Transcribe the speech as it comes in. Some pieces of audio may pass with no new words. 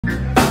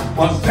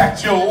Was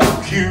that your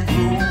cue?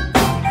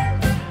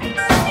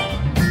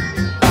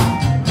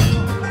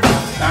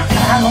 Now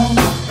I don't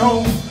know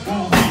who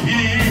he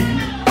is,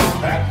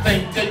 but I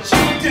think that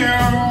you do.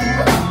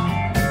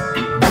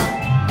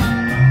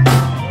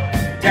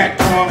 That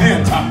come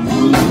into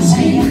who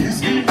is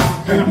he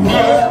and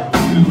what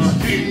is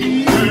he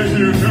to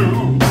do?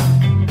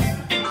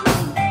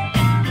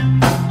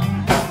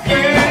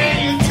 Hey,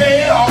 you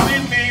tell me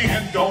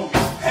men don't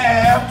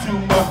have too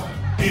much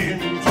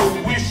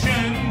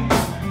intuition.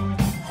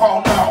 Oh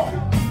no,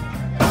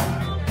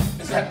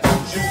 is that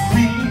what you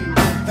mean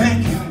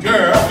thinking,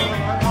 girl?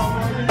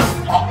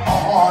 Or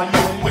are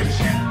you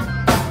wishing?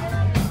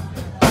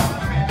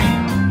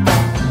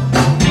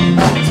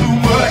 Too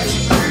much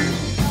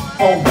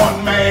for one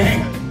man,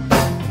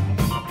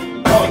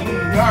 but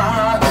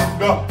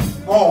not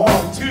for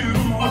two.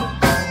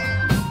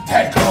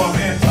 That comes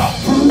into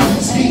who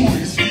is he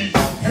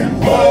and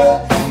what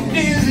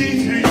is he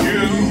to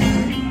you?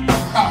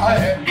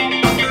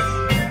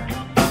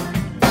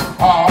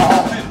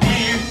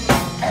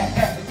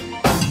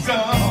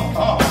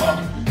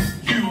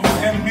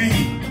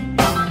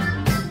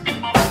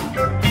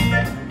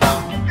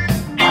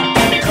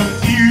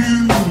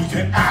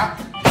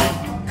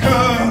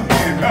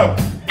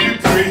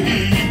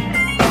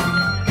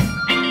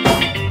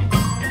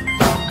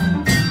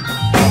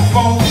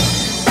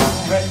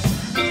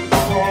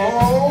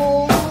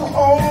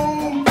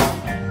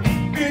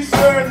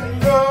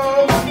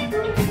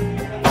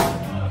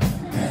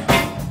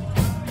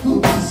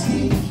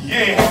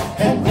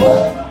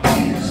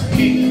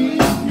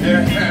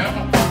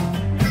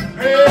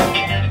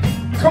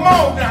 Come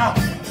on now.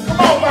 Come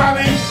on,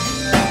 Bobby.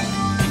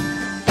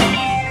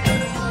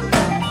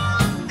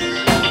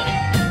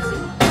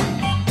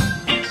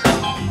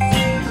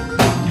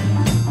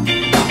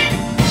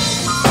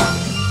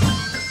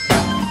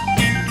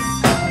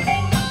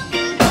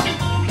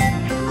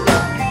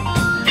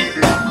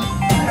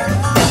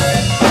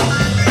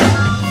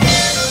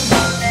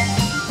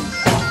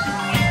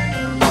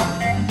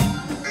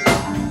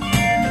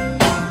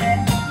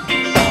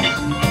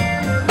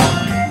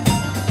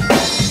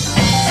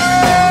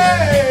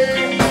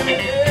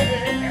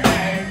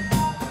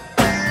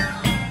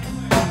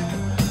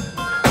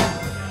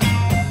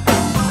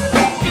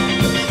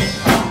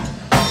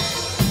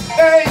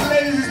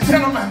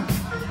 Gentlemen,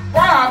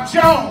 Bob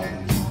Jones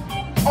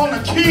on the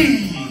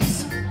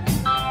keys.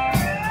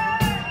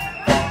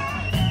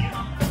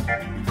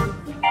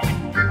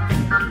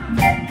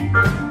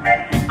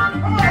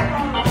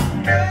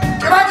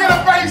 Can I get a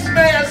bass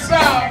man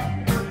song?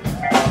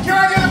 Can I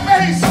get a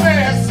bass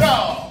man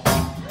song?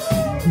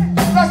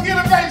 Let's get a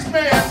bass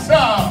man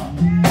song.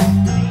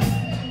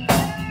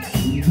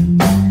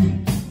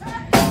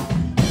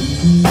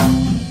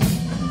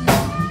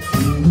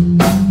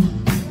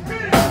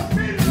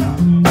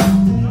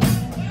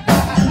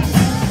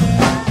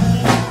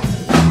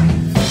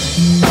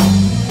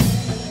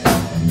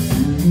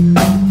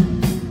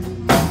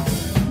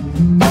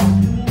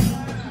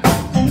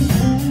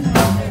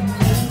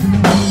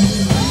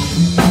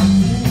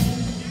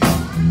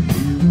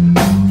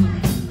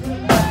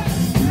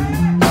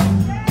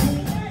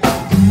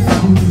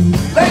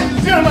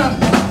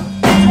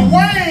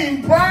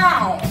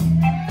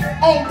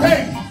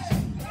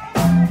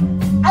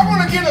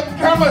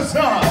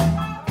 Son.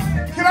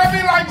 Can I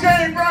be like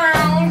James Brown?